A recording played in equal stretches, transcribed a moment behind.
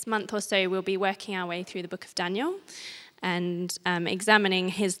month or so, we'll be working our way through the book of Daniel and examining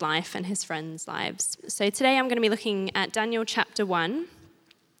his life and his friends' lives. So today I'm going to be looking at Daniel chapter 1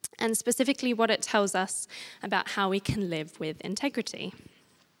 and specifically what it tells us about how we can live with integrity.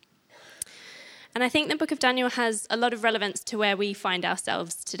 And I think the book of Daniel has a lot of relevance to where we find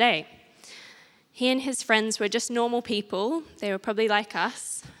ourselves today. He and his friends were just normal people. They were probably like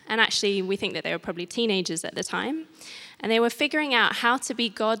us. And actually, we think that they were probably teenagers at the time. And they were figuring out how to be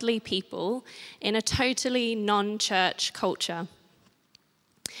godly people in a totally non-church culture.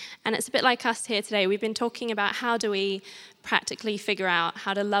 And it's a bit like us here today. We've been talking about how do we practically figure out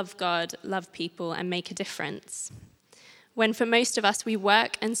how to love God, love people, and make a difference. When for most of us, we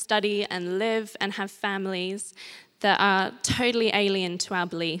work and study and live and have families that are totally alien to our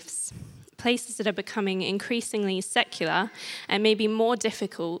beliefs. Places that are becoming increasingly secular and maybe more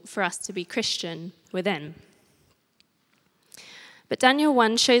difficult for us to be Christian within. But Daniel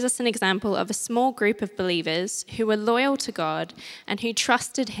 1 shows us an example of a small group of believers who were loyal to God and who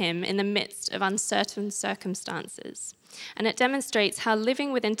trusted him in the midst of uncertain circumstances. And it demonstrates how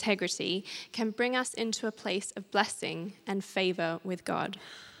living with integrity can bring us into a place of blessing and favor with God.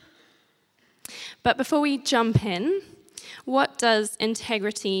 But before we jump in, what does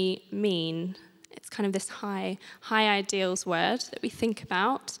integrity mean? It's kind of this high ideals word that we think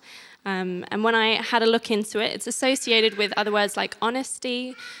about. And when I had a look into it, it's associated with other words like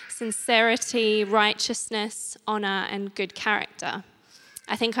honesty, sincerity, righteousness, honor, and good character.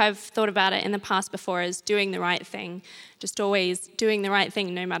 I think I've thought about it in the past before as doing the right thing, just always doing the right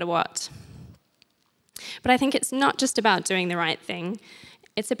thing no matter what. But I think it's not just about doing the right thing.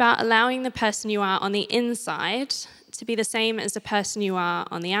 It's about allowing the person you are on the inside to be the same as the person you are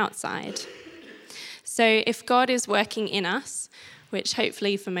on the outside. So if God is working in us, which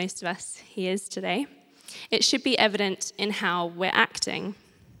hopefully for most of us he is today, it should be evident in how we're acting.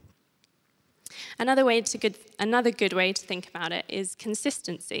 Another good way to think about it is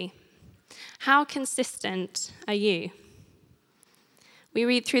consistency. How consistent are you? We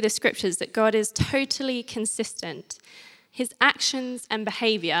read through the scriptures that God is totally consistent. His actions and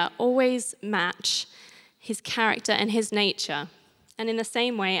behavior always match his character and his nature. And in the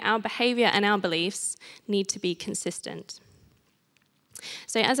same way, our behavior and our beliefs need to be consistent.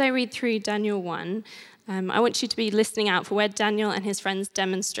 So as I read through Daniel 1, I want you to be listening out for where Daniel and his friends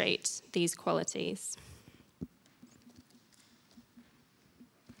demonstrate these qualities.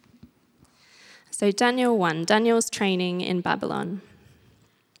 So Daniel 1, Daniel's training in Babylon.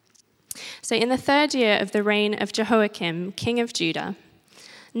 So in the 3rd year of the reign of Jehoiakim, king of Judah,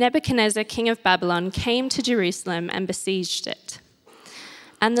 Nebuchadnezzar, king of Babylon, came to Jerusalem and besieged it.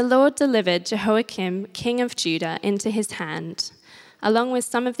 And the Lord delivered Jehoiakim, king of Judah, into his hand, along with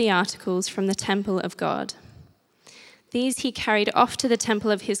some of the articles from the temple of God. These he carried off to the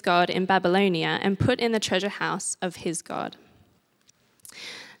temple of his God in Babylonia and put in the treasure house of his God.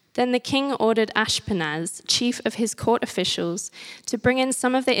 Then the king ordered Ashpenaz, chief of his court officials, to bring in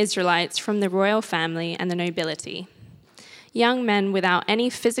some of the Israelites from the royal family and the nobility, young men without any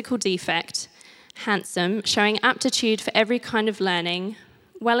physical defect, handsome, showing aptitude for every kind of learning,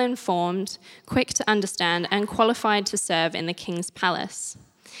 well-informed, quick to understand, and qualified to serve in the king's palace.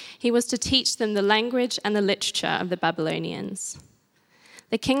 He was to teach them the language and the literature of the Babylonians.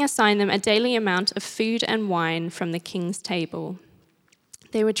 The king assigned them a daily amount of food and wine from the king's table.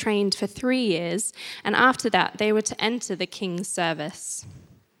 They were trained for 3 years, and after that they were to enter the king's service.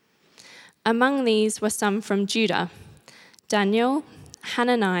 Among these were some from Judah: Daniel,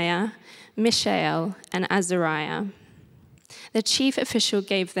 Hananiah, Mishael, and Azariah. The chief official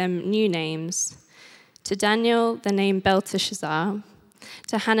gave them new names. To Daniel, the name Belteshazzar.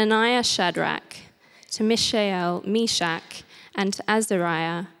 To Hananiah, Shadrach. To Mishael, Meshach. And to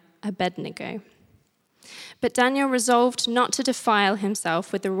Azariah, Abednego. But Daniel resolved not to defile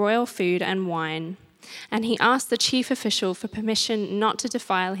himself with the royal food and wine, and he asked the chief official for permission not to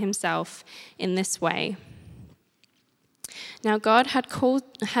defile himself in this way. Now God had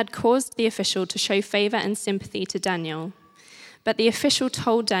caused the official to show favor and sympathy to Daniel. But the official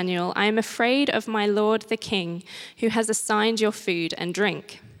told Daniel, "I am afraid of my lord the king, who has assigned your food and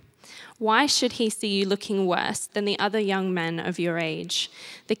drink. Why should he see you looking worse than the other young men of your age?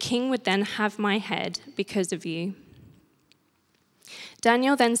 The king would then have my head because of you."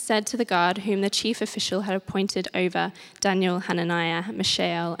 Daniel then said to the guard whom the chief official had appointed over Daniel, Hananiah,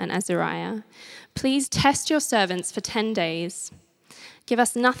 Mishael, and Azariah, "Please test your servants for 10 days. Give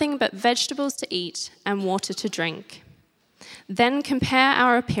us nothing but vegetables to eat and water to drink. Then compare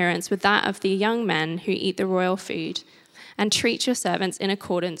our appearance with that of the young men who eat the royal food, and treat your servants in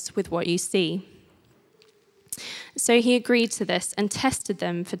accordance with what you see." So he agreed to this and tested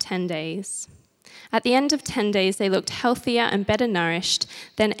them for 10 days. At the end of 10 days, they looked healthier and better nourished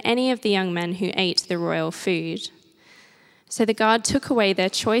than any of the young men who ate the royal food. So the guard took away their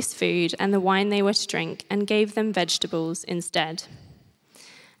choice food and the wine they were to drink and gave them vegetables instead.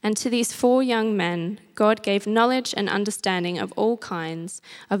 And to these 4 young men, God gave knowledge and understanding of all kinds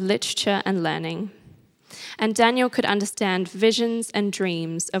of literature and learning. And Daniel could understand visions and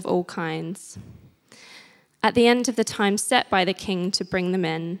dreams of all kinds. At the end of the time set by the king to bring them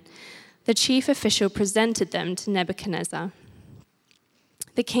in, the chief official presented them to Nebuchadnezzar.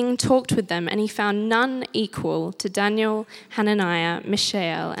 The king talked with them, and he found none equal to Daniel, Hananiah,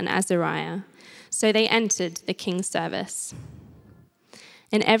 Mishael, and Azariah. So they entered the king's service.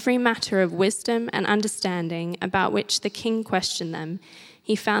 In every matter of wisdom and understanding about which the king questioned them,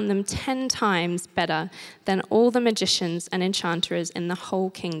 he found them 10 times better than all the magicians and enchanters in the whole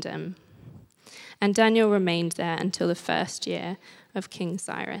kingdom. And Daniel remained there until the first year of King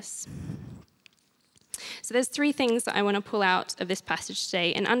Cyrus. So there's 3 things that I want to pull out of this passage today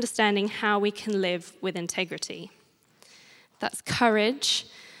in understanding how we can live with integrity. That's courage,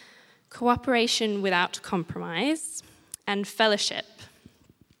 cooperation without compromise, and fellowship.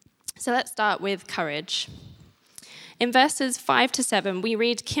 So let's start with courage. In verses 5 to 7, we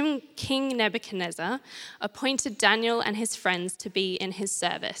read King Nebuchadnezzar appointed Daniel and his friends to be in his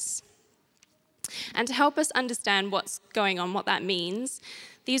service. And to help us understand what's going on, what that means,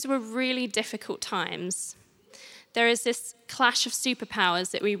 these were really difficult times. There is this clash of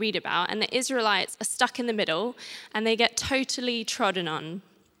superpowers that we read about, and the Israelites are stuck in the middle, and they get totally trodden on.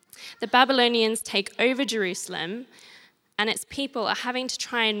 The Babylonians take over Jerusalem, and its people are having to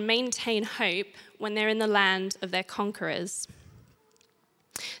try and maintain hope when they're in the land of their conquerors.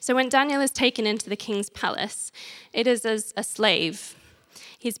 So when Daniel is taken into the king's palace, it is as a slave.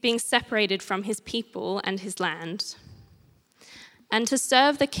 He's being separated from his people and his land. And to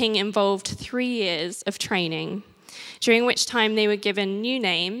serve the king involved 3 years of training, during which time they were given new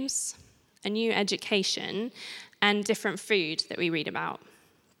names, a new education, and different food that we read about.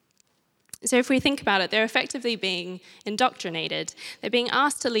 So if we think about it, they're effectively being indoctrinated. They're being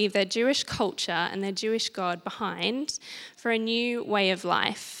asked to leave their Jewish culture and their Jewish God behind for a new way of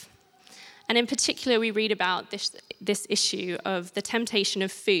life. And in particular, we read about this issue of the temptation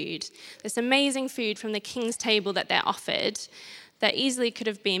of food, this amazing food from the king's table that they're offered that easily could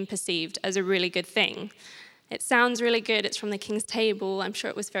have been perceived as a really good thing. It sounds really good, it's from the king's table, I'm sure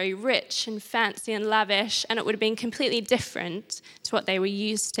it was very rich and fancy and lavish, and it would have been completely different to what they were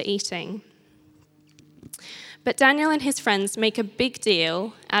used to eating. But Daniel and his friends make a big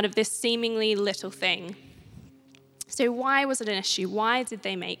deal out of this seemingly little thing. So why was it an issue? Why did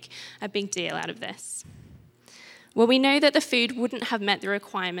they make a big deal out of this? Well, we know that the food wouldn't have met the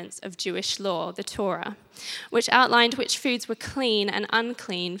requirements of Jewish law, the Torah, which outlined which foods were clean and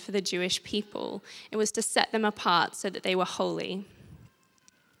unclean for the Jewish people. It was to set them apart so that they were holy.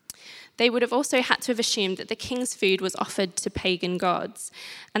 They would have also had to have assumed that the king's food was offered to pagan gods,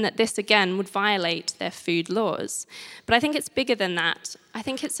 and that this again would violate their food laws. But I think it's bigger than that. I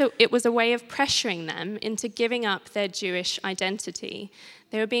think it was a way of pressuring them into giving up their Jewish identity.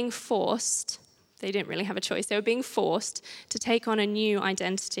 They were being forced. They didn't really have a choice. They were being forced to take on a new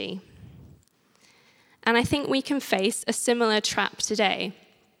identity. And I think we can face a similar trap today.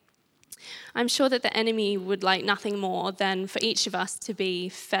 I'm sure that the enemy would like nothing more than for each of us to be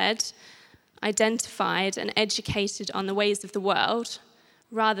fed, identified, and educated on the ways of the world,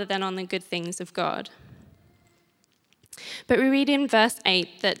 rather than on the good things of God. But we read in verse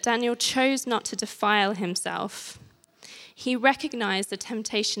 8 that Daniel chose not to defile himself. He recognized the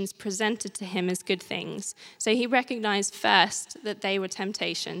temptations presented to him as good things. So he recognized first that they were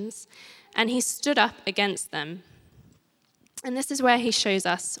temptations, and he stood up against them. And this is where he shows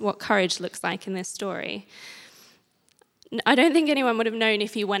us what courage looks like in this story. I don't think anyone would have known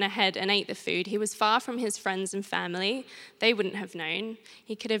if he went ahead and ate the food. He was far from his friends and family. They wouldn't have known.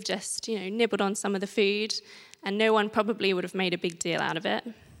 He could have just, nibbled on some of the food, and no one probably would have made a big deal out of it.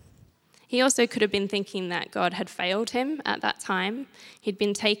 He also could have been thinking that God had failed him at that time. He'd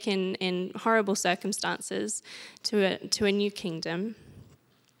been taken in horrible circumstances to a new kingdom.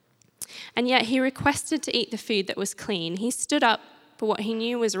 And yet he requested to eat the food that was clean. He stood up for what he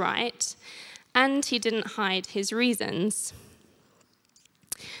knew was right, and he didn't hide his reasons.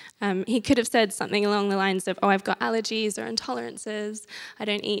 He could have said something along the lines of, I've got allergies or intolerances, I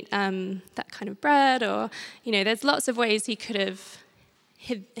don't eat that kind of bread, or, there's lots of ways he could have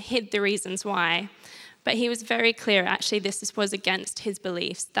hid the reasons why. But he was very clear, actually, this was against his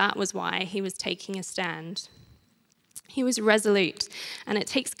beliefs. That was why he was taking a stand. He was resolute, and it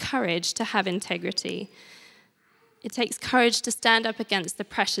takes courage to have integrity. It takes courage to stand up against the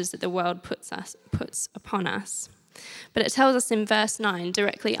pressures that the world puts upon us. But it tells us in verse 9,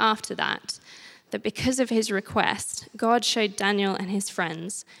 directly after that because of his request, God showed Daniel and his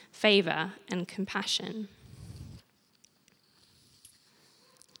friends favor and compassion.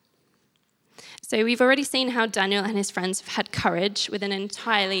 So we've already seen how Daniel and his friends have had courage with an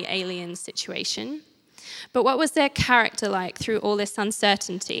entirely alien situation. But what was their character like through all this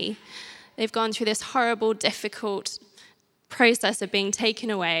uncertainty? They've gone through this horrible, difficult process of being taken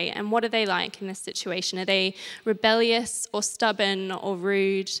away. And what are they like in this situation? Are they rebellious or stubborn or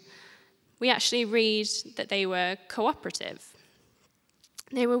rude? We actually read that they were cooperative.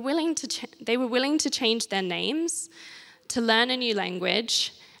 They were willing to change their names, to learn a new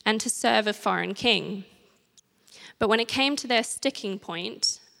language, and to serve a foreign king. But when it came to their sticking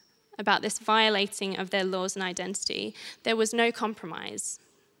point about this violating of their laws and identity, there was no compromise.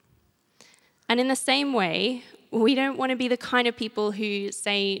 And in the same way, we don't want to be the kind of people who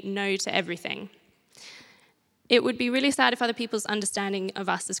say no to everything. It would be really sad if other people's understanding of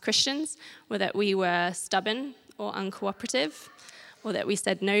us as Christians were that we were stubborn or uncooperative, or that we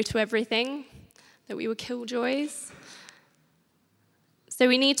said no to everything, that we were killjoys. So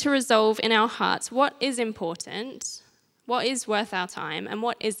we need to resolve in our hearts what is important, what is worth our time, and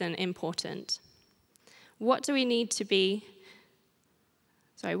what isn't important. What we need to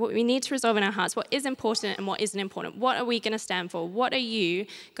resolve in our hearts, what is important and what isn't important. What are we going to stand for? What are you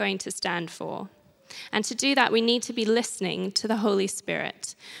going to stand for? And to do that, we need to be listening to the Holy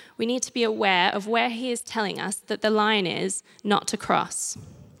Spirit. We need to be aware of where he is telling us that the line is not to cross.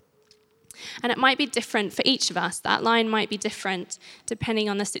 And it might be different for each of us. That line might be different depending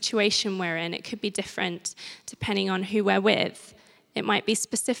on the situation we're in. It could be different depending on who we're with. It might be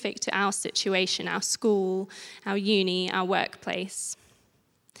specific to our situation, our school, our uni, our workplace.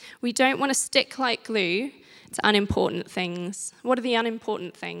 We don't want to stick like glue to unimportant things. What are the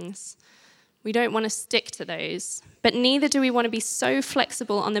unimportant things? We don't want to stick to those. But neither do we want to be so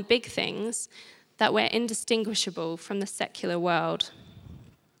flexible on the big things that we're indistinguishable from the secular world.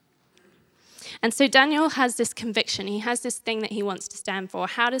 And so Daniel has this conviction. He has this thing that he wants to stand for.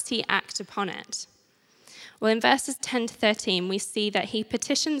 How does he act upon it? Well, in verses 10 to 13, we see that he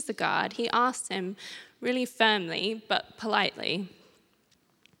petitions the guard. He asks him really firmly, but politely.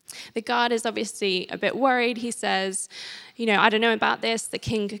 The guard is obviously a bit worried. He says, I don't know about this. The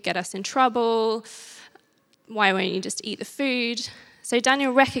king could get us in trouble. Why won't you just eat the food? So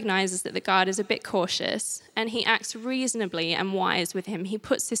Daniel recognizes that the guard is a bit cautious, and he acts reasonably and wise with him. He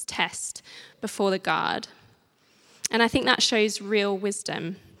puts his test before the guard. And I think that shows real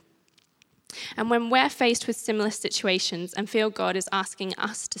wisdom. And when we're faced with similar situations and feel God is asking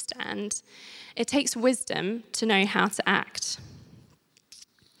us to stand, it takes wisdom to know how to act.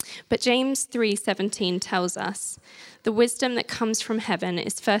 But James 3:17 tells us, the wisdom that comes from heaven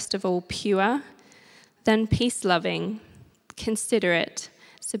is first of all pure, then peace-loving, considerate,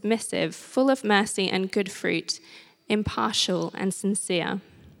 submissive, full of mercy and good fruit, impartial and sincere.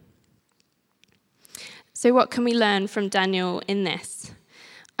 So what can we learn from Daniel in this?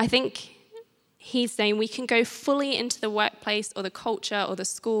 I think he's saying we can go fully into the workplace or the culture or the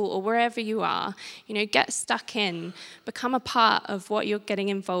school or wherever you are. Get stuck in, become a part of what you're getting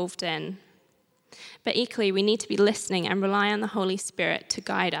involved in. But equally, we need to be listening and rely on the Holy Spirit to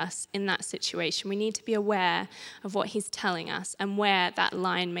guide us in that situation. We need to be aware of what he's telling us and where that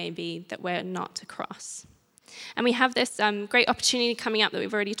line may be that we're not to cross. And we have this great opportunity coming up that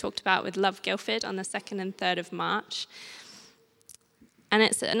we've already talked about with Love Guildford on the 2nd and 3rd of March. And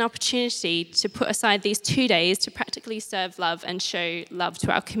it's an opportunity to put aside these 2 days to practically serve love and show love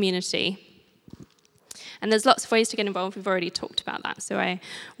to our community. And there's lots of ways to get involved. We've already talked about that, so I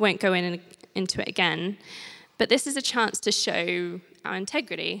won't go into it again. But this is a chance to show our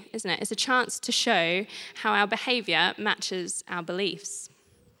integrity, isn't it? It's a chance to show how our behavior matches our beliefs.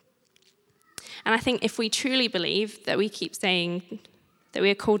 And I think if we truly believe that we keep saying that we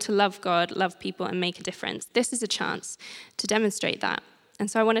are called to love God, love people, and make a difference, this is a chance to demonstrate that. And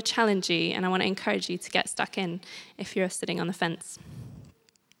so I want to challenge you and I want to encourage you to get stuck in if you're sitting on the fence.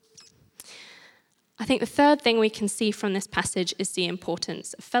 I think the third thing we can see from this passage is the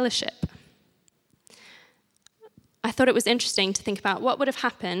importance of fellowship. I thought it was interesting to think about what would have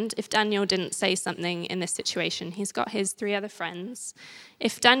happened if Daniel didn't say something in this situation. He's got his 3 other friends.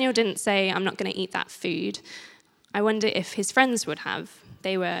 If Daniel didn't say, I'm not going to eat that food, I wonder if his friends would have.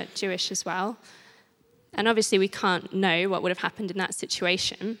 They were Jewish as well. And obviously we can't know what would have happened in that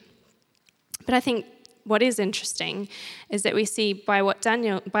situation. But I think what is interesting is that we see by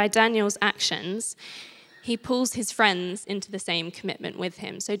Daniel's actions, he pulls his friends into the same commitment with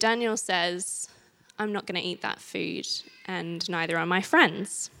him. So Daniel says, I'm not going to eat that food, and neither are my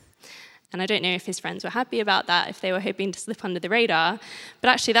friends. And I don't know if his friends were happy about that, if they were hoping to slip under the radar, but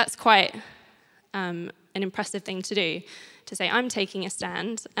actually that's quite an impressive thing to do, to say, I'm taking a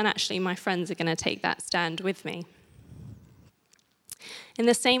stand, and actually my friends are going to take that stand with me. In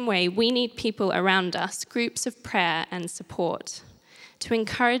the same way, we need people around us, groups of prayer and support, to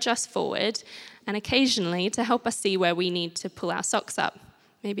encourage us forward and occasionally to help us see where we need to pull our socks up,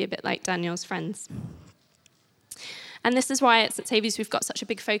 maybe a bit like Daniel's friends. And this is why at St. Saviour's we've got such a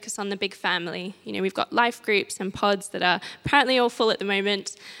big focus on the big family. You know, we've got life groups and pods that are apparently all full at the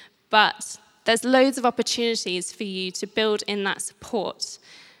moment, but there's loads of opportunities for you to build in that support.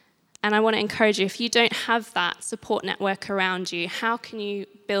 And I want to encourage you, if you don't have that support network around you, how can you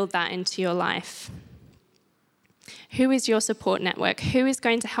build that into your life? Who is your support network? Who is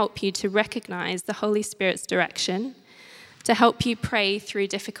going to help you to recognize the Holy Spirit's direction, to help you pray through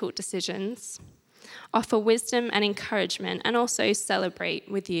difficult decisions, offer wisdom and encouragement, and also celebrate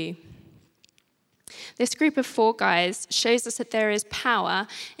with you? This group of 4 guys shows us that there is power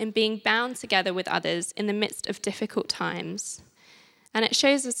in being bound together with others in the midst of difficult times. And it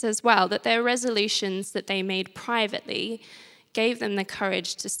shows us as well that their resolutions that they made privately gave them the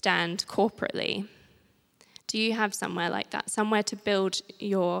courage to stand corporately. Do you have somewhere like that? Somewhere to build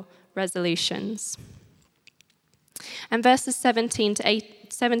your resolutions? And verses 17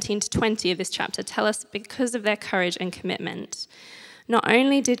 to 20 of this chapter tell us because of their courage and commitment, not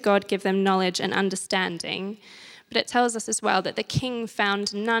only did God give them knowledge and understanding, but it tells us as well that the king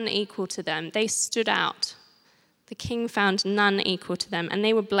found none equal to them. They stood out. The king found none equal to them, and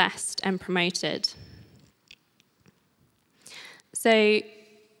they were blessed and promoted. So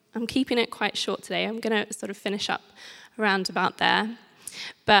I'm keeping it quite short today. I'm going to sort of finish up around about there.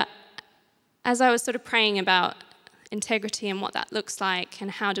 But as I was sort of praying about integrity and what that looks like and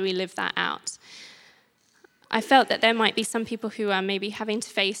how do we live that out, I felt that there might be some people who are maybe having to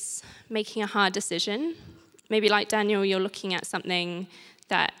face making a hard decision. Maybe like Daniel, you're looking at something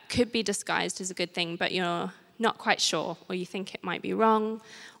that could be disguised as a good thing, but you're not quite sure, or you think it might be wrong,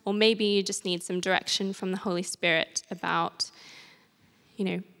 or maybe you just need some direction from the Holy Spirit about,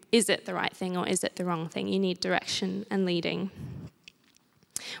 is it the right thing or is it the wrong thing? You need direction and leading.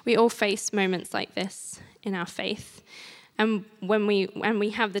 We all face moments like this in our faith, and when we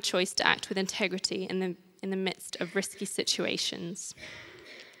have the choice to act with integrity in the midst of risky situations.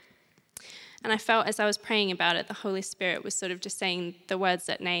 And I felt as I was praying about it, the Holy Spirit was sort of just saying the words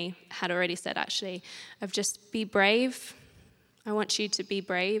that Nay had already said, actually, of just be brave. I want you to be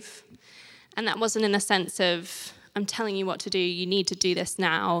brave. And that wasn't in the sense of, I'm telling you what to do, you need to do this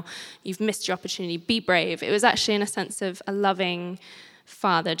now, you've missed your opportunity, be brave. It was actually in a sense of a loving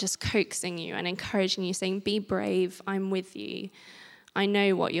Father just coaxing you and encouraging you, saying, be brave, I'm with you. I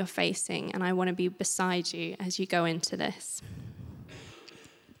know what you're facing, and I want to be beside you as you go into this.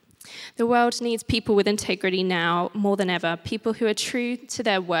 The world needs people with integrity now more than ever, people who are true to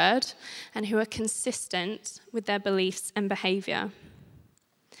their word and who are consistent with their beliefs and behavior.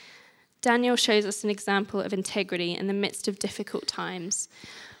 Daniel shows us an example of integrity in the midst of difficult times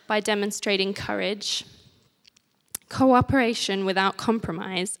by demonstrating courage, cooperation without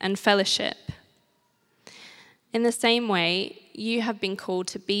compromise, and fellowship. In the same way, you have been called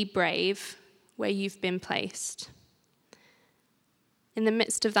to be brave where you've been placed. In the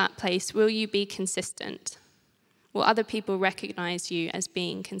midst of that place, will you be consistent? Will other people recognize you as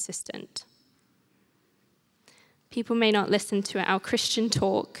being consistent? People may not listen to our Christian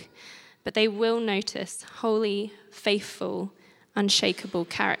talk, but they will notice holy, faithful, unshakable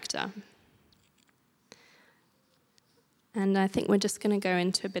character. And I think we're just going to go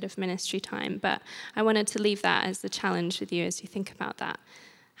into a bit of ministry time, but I wanted to leave that as the challenge with you as you think about that.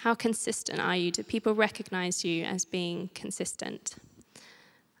 How consistent are you? Do people recognize you as being consistent?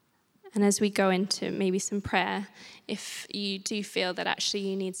 And as we go into maybe some prayer, if you do feel that actually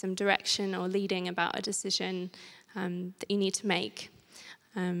you need some direction or leading about a decision that you need to make,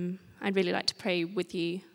 I'd really like to pray with you